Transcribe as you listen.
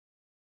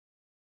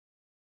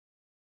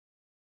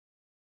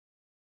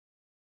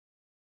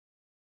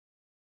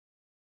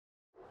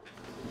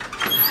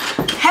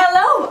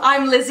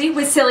I'm Lizzie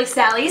with Silly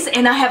Sally's,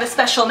 and I have a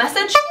special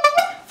message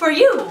for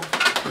you.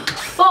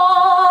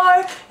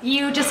 For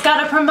you just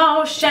got a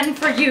promotion,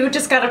 for you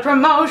just got a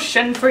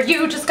promotion, for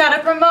you just got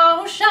a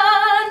promotion,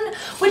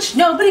 which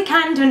nobody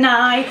can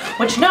deny,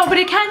 which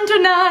nobody can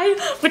deny,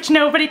 which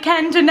nobody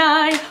can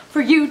deny.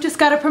 For you just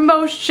got a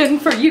promotion,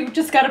 for you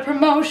just got a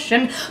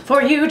promotion,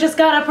 for you just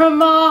got a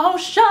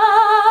promotion,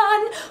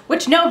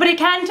 which nobody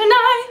can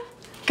deny.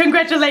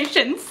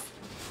 Congratulations.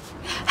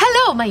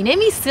 Hello, my name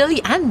is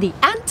Silly Andy,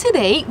 and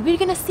today we're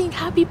gonna sing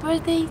happy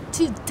birthday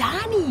to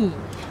Danny.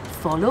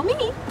 Follow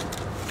me.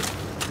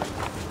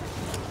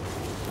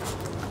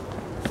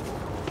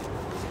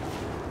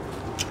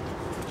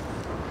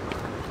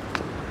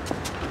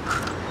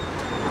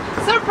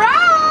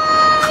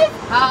 Surprise!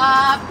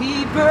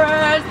 Happy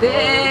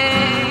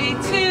birthday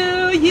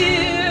to you.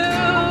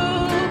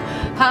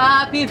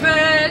 Happy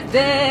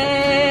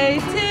birthday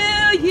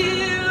to you.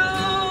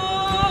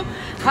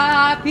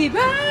 Happy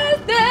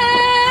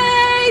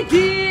birthday,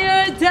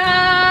 dear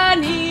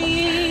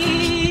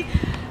Danny.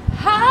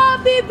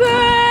 Happy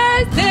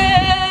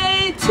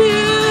birthday to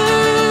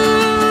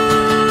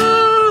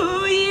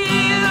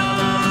you.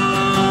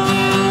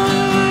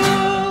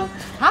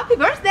 Happy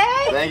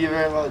birthday. Thank you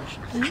very much.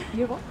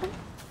 You're welcome.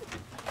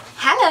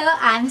 Hello,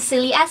 I'm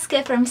Silly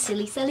Asker from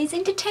Silly Sally's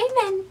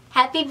Entertainment.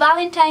 Happy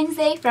Valentine's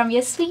Day from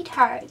your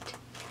sweetheart.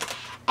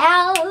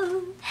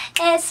 L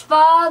is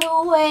for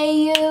the way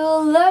you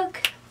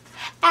look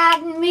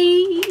at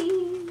me.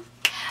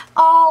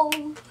 O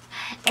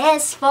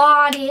is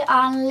for the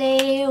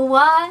only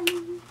one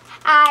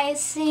I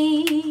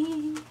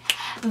see.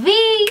 V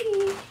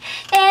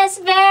is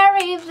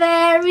very,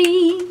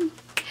 very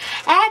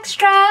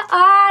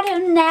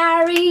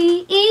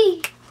extraordinary.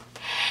 E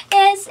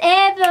is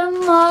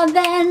even more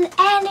than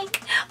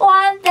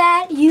anyone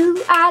that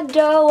you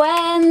adore,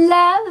 and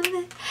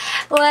love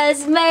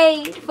was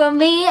made for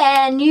me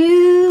and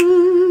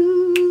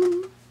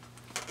you.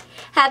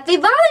 Happy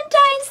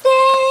Valentine's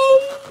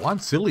Day!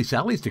 Want Silly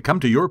Sally's to come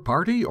to your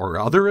party or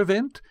other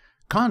event?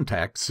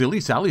 Contact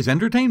Silly Sally's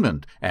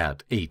Entertainment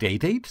at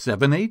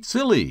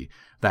 888-78-SILLY.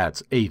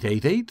 That's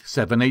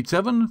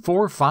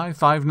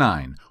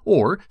 888-787-4559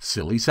 or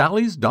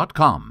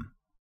sillysallys.com.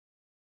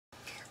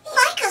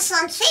 Like us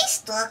on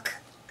Facebook.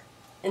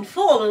 And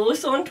follow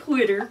us on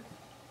Twitter.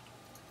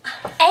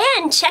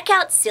 And check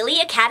out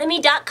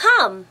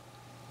sillyacademy.com.